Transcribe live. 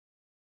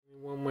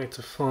One way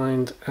to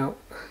find out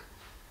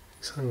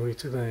he's hungry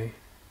today.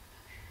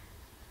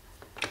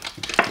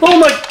 Oh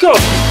my god!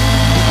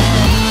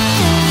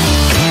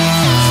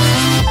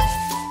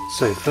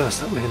 So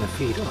first up we're going to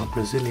feed our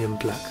Brazilian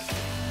black.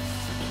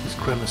 This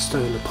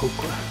Cremastola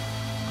pulchra.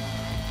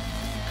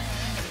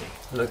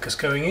 Locust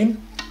going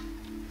in.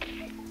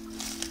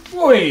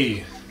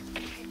 Oi!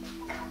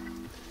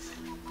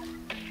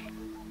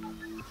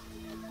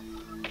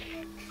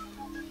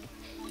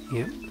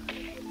 Yep.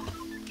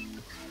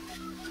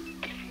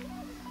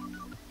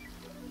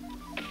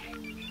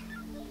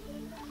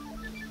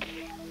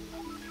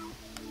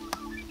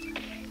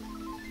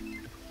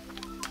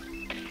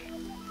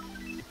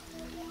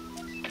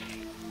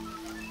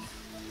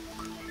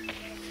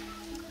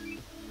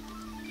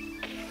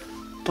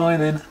 Bye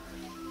then.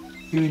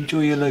 You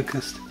enjoy your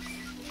locust.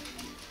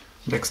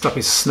 Next up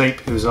is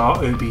Snape, who's our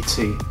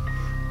OBT.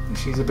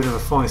 She's a bit of a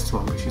feisty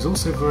one, but she's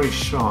also very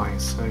shy,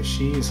 so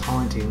she is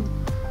hiding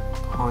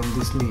behind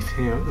this leaf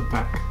here at the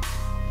back.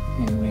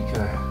 Here we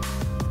go.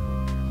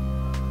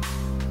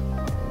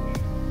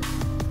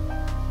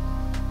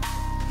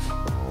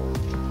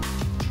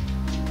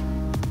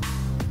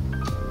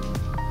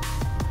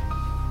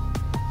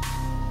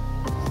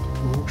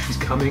 Oh, she's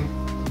coming.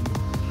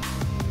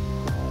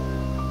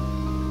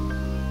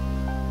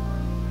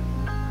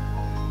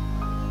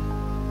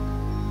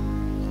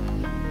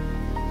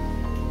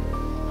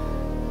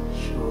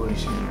 Surely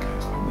she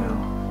goes right now.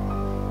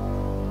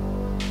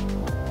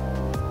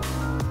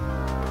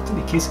 Isn't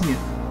he kissing you?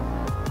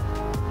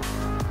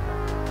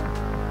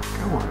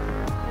 Go on.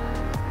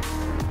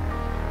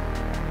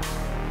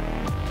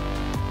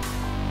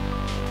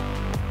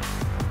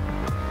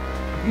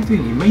 What are you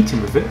doing? You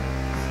mating with it?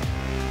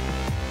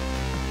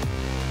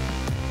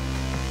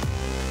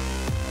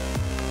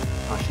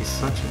 Oh, she's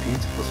such a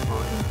beautiful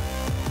spider.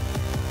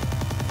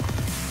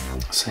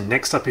 So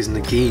next up is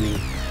Nagini,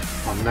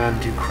 or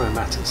Nandu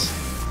chromatus.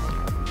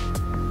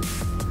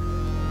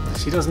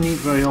 She doesn't eat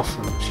very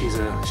often. She's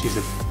a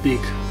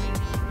big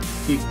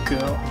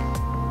girl.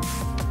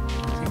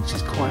 I think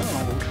she's quite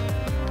old.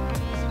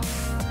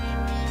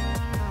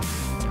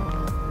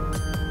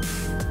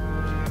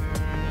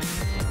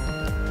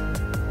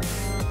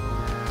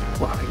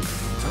 Well, I think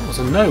that was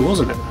a no,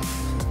 wasn't it?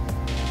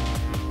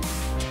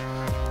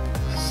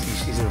 See,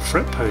 she's in a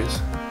fret pose.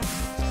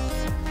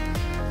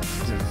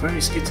 She's a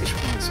very skittish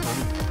one, this one.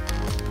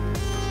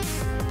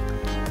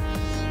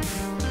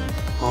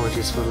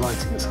 Apologies for the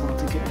lighting, it's hard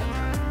to get.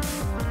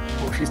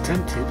 Oh, she's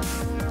tempted.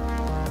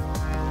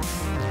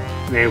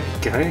 There we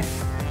go.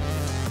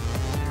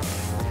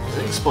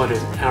 The next spider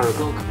is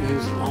Aragog,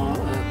 who's our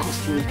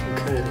Costa Rican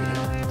curly.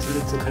 It's a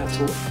little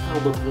cattle,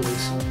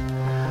 Albapelosa.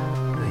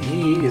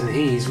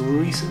 He's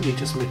recently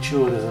just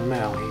matured as a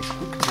male. He's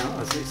hooked out,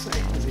 as they say,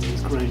 as in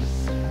he's grown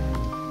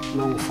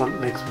long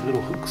front legs with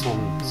little hooks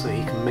on so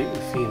he can mate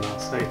with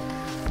females. So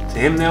to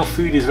him now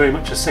food is very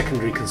much a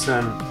secondary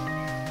concern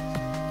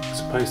as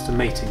opposed to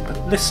mating, but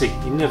let's see,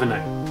 you never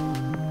know.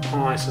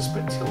 I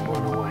suspect he'll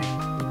run away.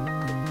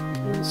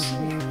 We'll see.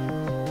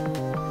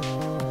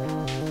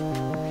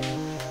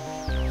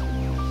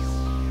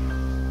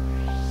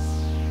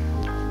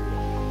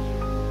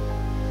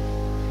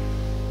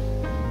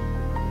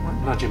 Might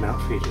nudge him out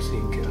for you just so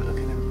you can get a look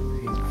at him.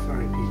 He's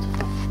very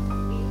beautiful.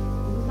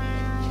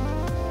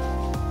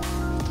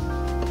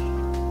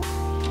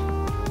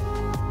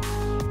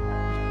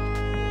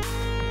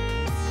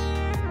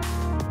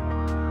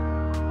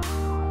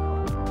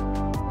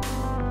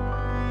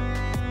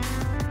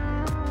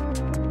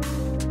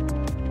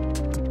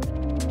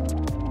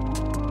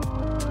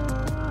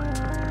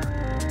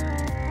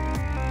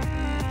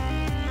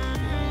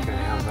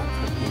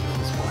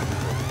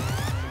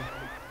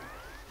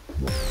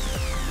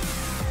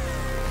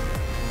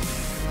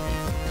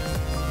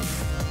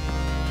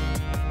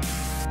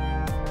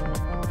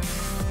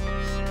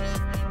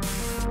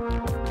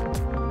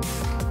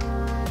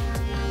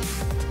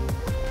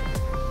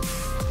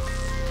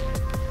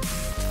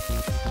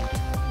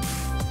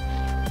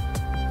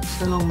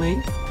 So long,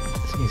 mate.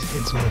 See, his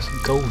head's almost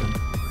golden.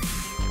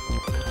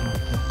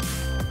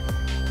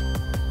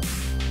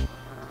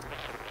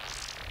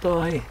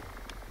 Bye.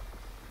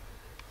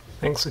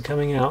 Thanks for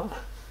coming out.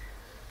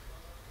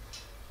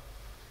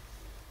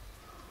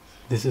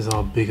 This is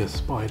our biggest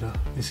spider.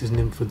 This is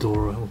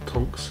Nymphadora or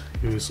Tonks,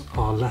 who's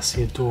our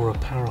Lasiodora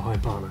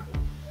parahybana.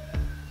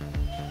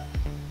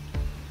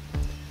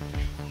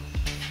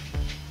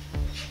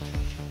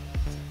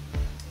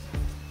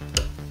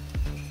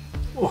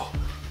 Oh.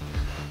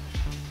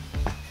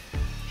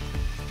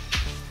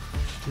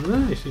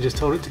 No, she just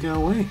told it to go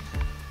away.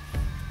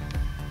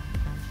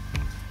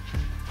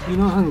 You're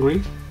not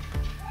hungry?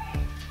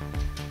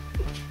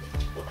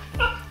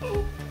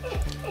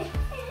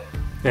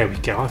 There we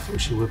go, I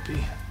thought she would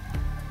be.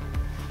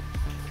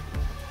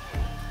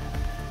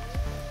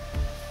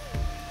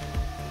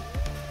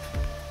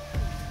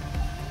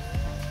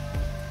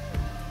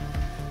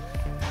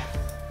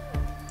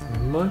 We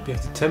might be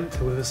able to tempt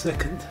her with a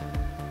second.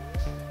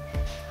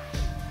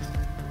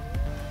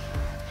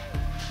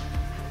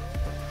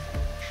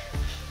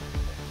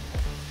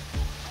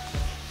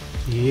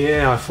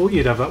 Yeah, I thought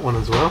you'd have that one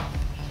as well.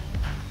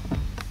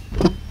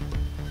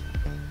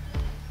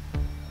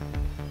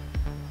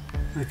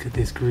 Look at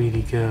this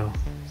greedy girl.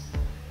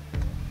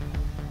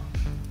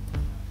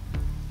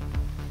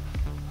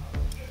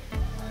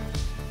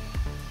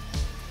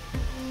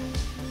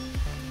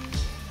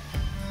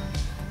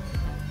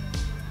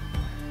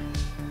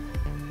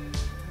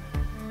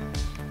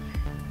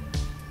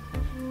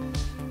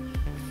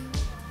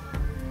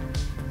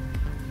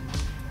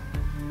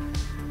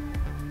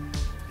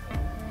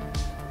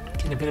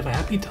 Getting a bit of a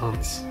happy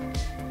dance.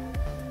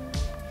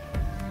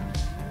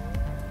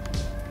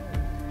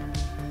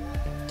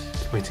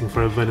 Waiting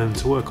for her venom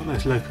to work on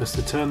those locusts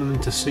to turn them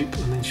into soup,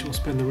 and then she'll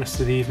spend the rest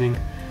of the evening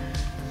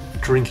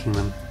drinking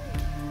them.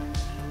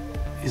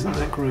 Isn't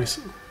that gross?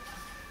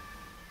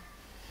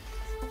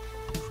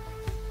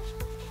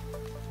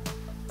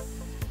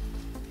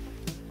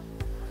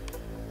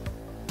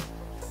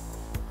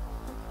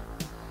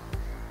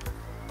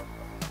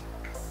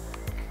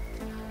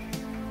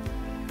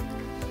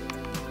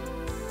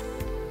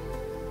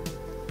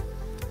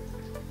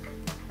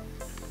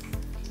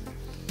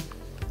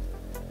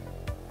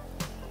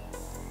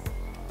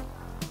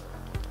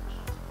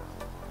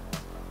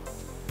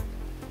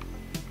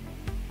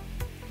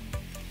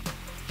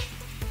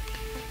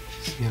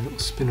 See a little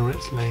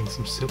spinneret's laying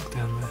some silk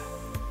down there.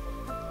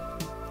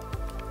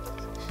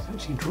 She's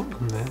actually dropped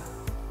them there.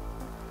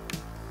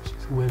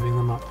 She's webbing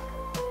them up.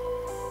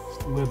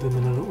 Just web them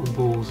in a little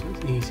ball so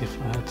it's easier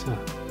for her to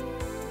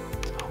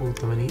hold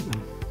them and eat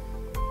them.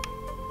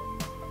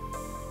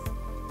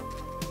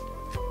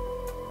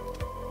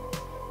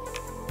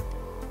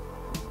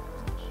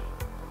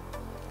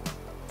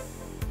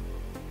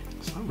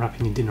 It's like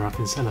wrapping your dinner up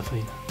in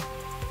cellophane.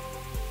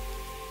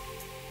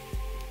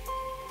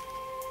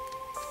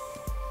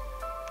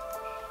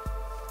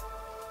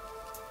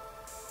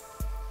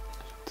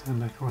 Turn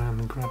back around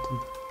and grab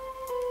them.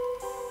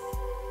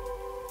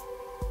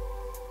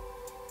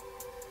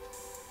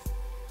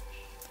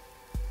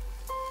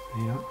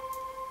 There you are.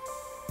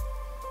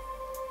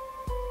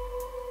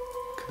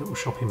 Like a little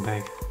shopping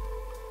bag.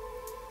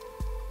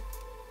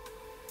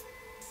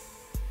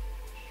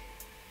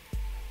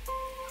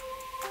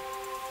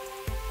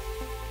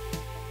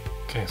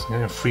 Okay, so I'm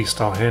going to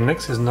freestyle here.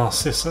 Next is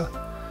Narcissa.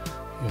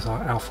 Here's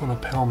our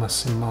Alphona Palma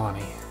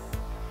Simani.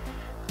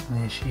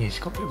 And there she is.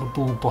 She's got a bit of a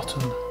ball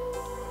bottom.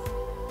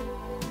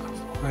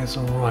 That's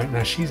alright.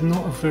 Now she's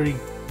not a very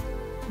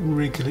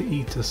regular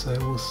eater, so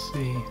we'll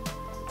see.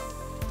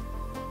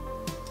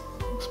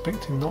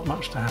 Expecting not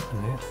much to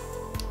happen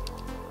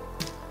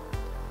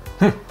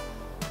here.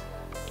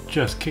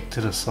 Just kicked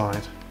it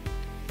aside.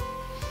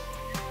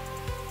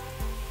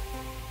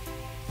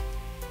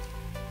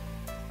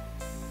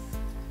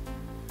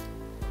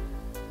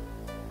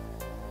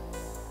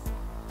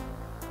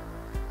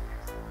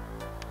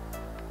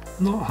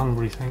 Not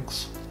hungry,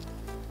 thanks.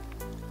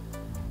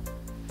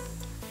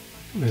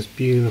 Those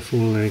beautiful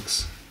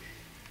legs.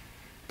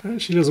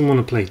 But she doesn't want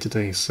to play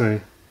today,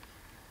 so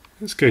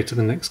let's go to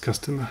the next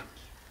customer.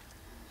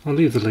 I'll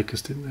leave the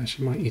locust in there,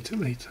 she might eat it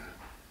later.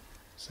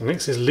 So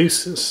next is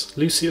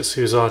Lucius,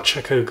 who's our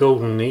Chaco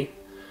Golden Knee,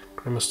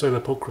 Grammostola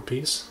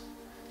pulchripes,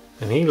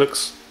 and he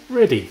looks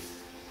ready.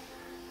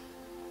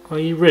 Are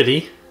you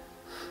ready?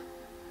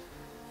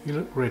 You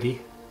look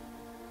ready.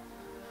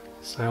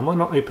 So I might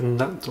not open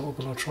that door,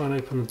 but I'll try and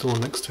open the door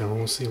next to him and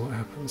we'll see what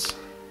happens.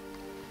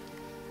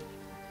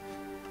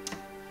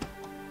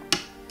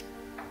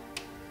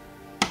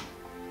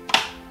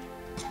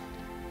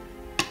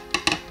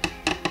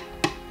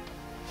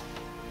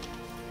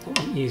 Not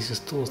the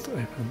easiest doors to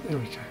open. There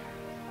we go.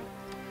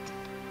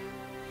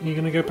 Are you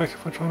going to go back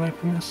if I try and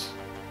open this?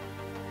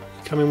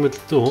 You come in with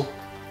the door?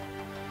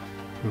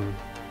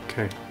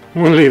 Okay,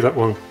 we'll leave that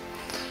one.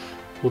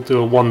 We'll do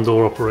a one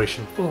door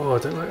operation. Oh, I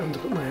don't like having to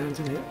put my hands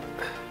in it.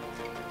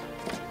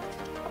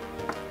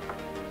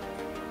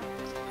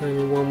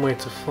 Only one way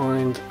to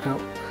find out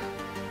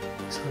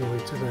what's hungry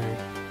today.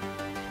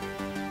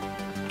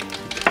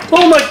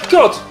 Oh my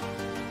god!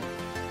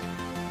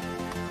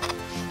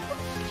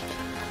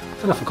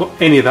 I don't know if I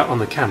got any of that on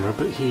the camera,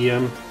 but he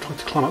tried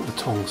to climb up the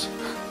tongs.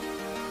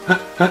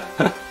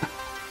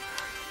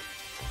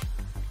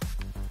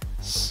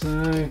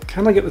 So,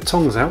 can I get the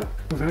tongs out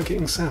without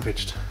getting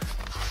savaged?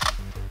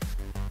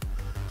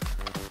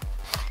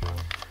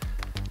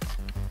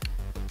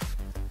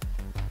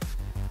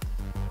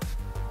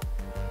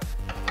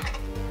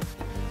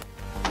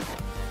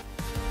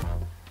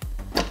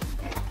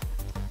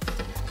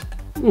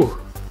 Ooh.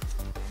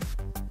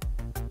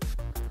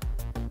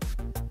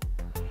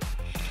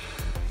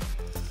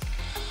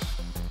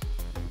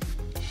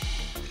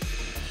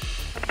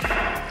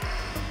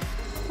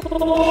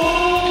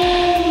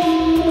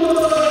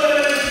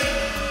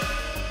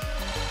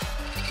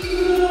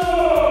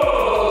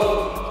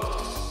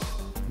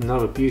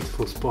 Another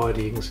beautiful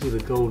spider, you can see the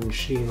golden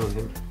sheen on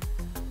him.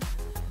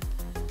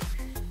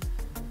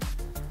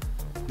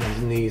 On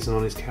his knees and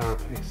on his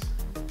carapace.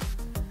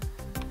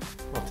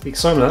 After the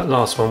excitement of that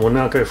last one, we'll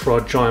now go for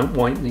our giant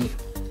white knee.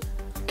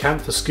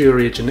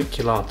 Canthoscuria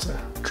geniculata,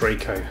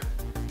 Draco.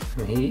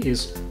 And he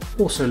is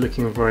also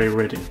looking very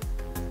ready.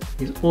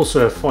 He's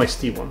also a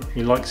feisty one.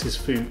 He likes his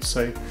food,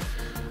 so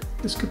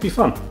this could be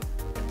fun.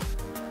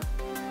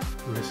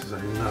 And this is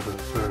another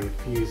very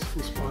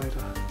beautiful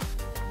spider.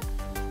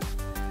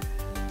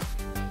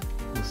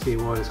 You'll see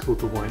why it's called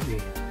the white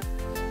knee.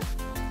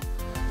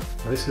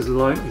 Now this is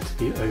likely to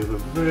be over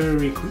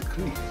very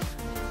quickly.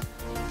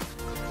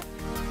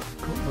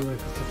 Got the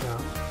locust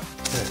about.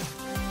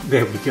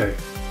 There we go.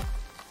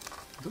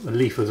 Got the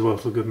leaf as well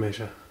for good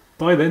measure.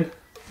 Bye then.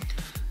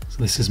 So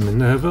this is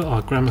Minerva,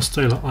 our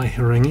Grammostola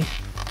aiharengi,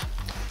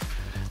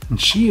 and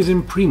she is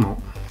in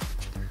pre-molt.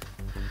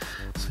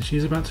 So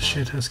she's about to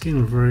shed her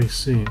skin very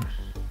soon.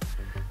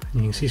 And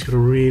you can see she's got a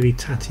really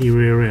tatty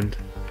rear end.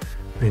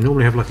 They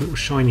normally have like a little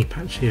shiny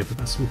patch here, but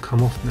that's all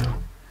come off now.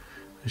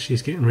 So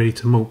she's getting ready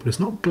to molt, but it's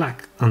not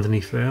black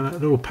underneath there.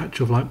 That little patch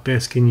of like bare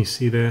skin you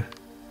see there,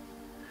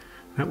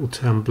 that will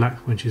turn black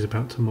when she's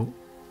about to molt.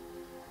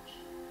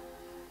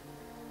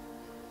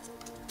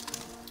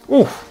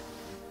 Oh!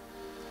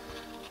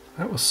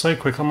 That was so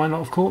quick I might not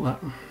have caught that.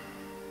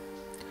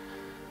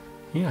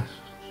 Yes.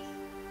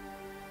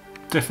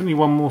 Definitely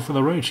one more for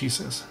the road, she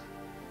says.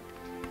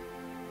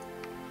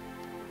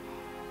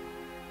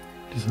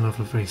 Just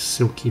another very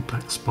silky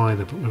black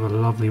spider, but with a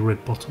lovely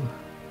red bottom.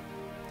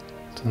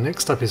 So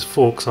next up is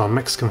Forks, our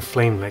Mexican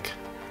flameleg,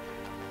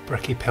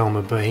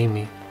 Brachypelma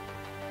bohemi.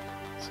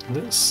 So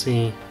let's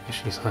see if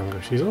she's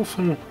hungry. She's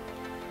often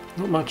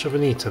not much of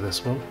an eater,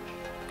 this one.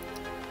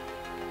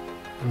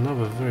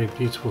 Another very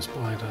beautiful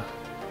spider.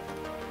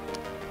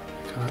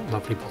 Look at that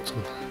lovely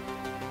bottom.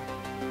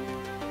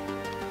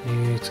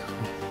 Beautiful.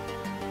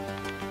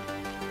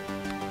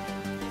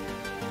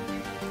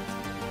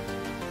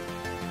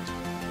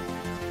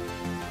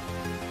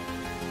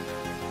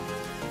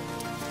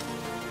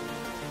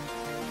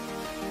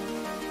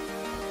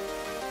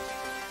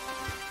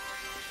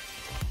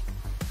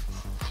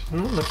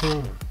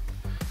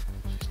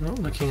 She's not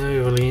looking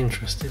overly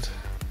interested.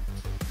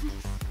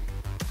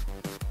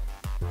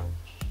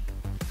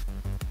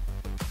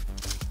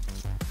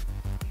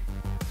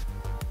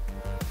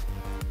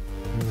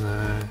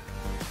 No.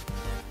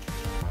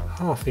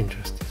 Half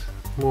interested.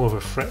 More of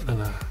a threat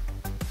than a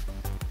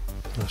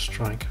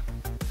strike.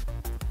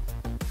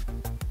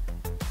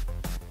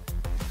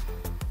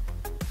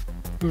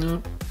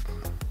 No.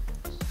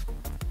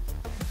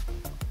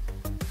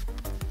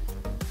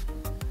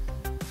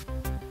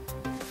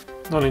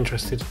 Not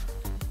interested.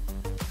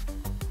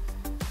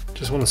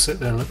 Just want to sit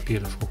there and look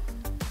beautiful.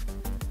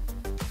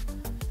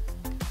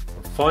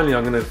 Finally,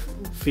 I'm going to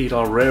feed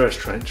our rarest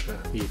tarantula,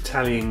 the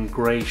Italian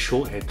grey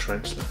short-haired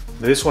tarantula.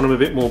 Now, this one I'm a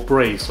bit more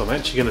brave, so I'm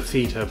actually going to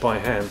feed her by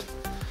hand.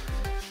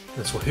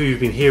 That's who you've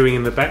been hearing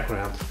in the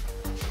background.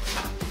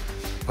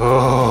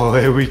 Oh,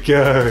 there we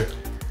go.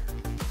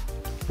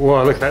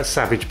 Wow, look at that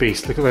savage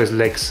beast. Look at those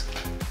legs.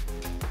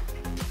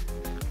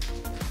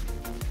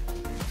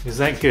 Is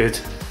that good?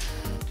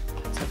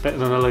 Is that better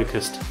than a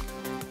locust?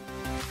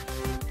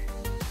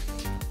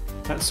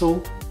 That's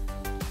all?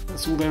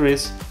 That's all there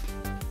is?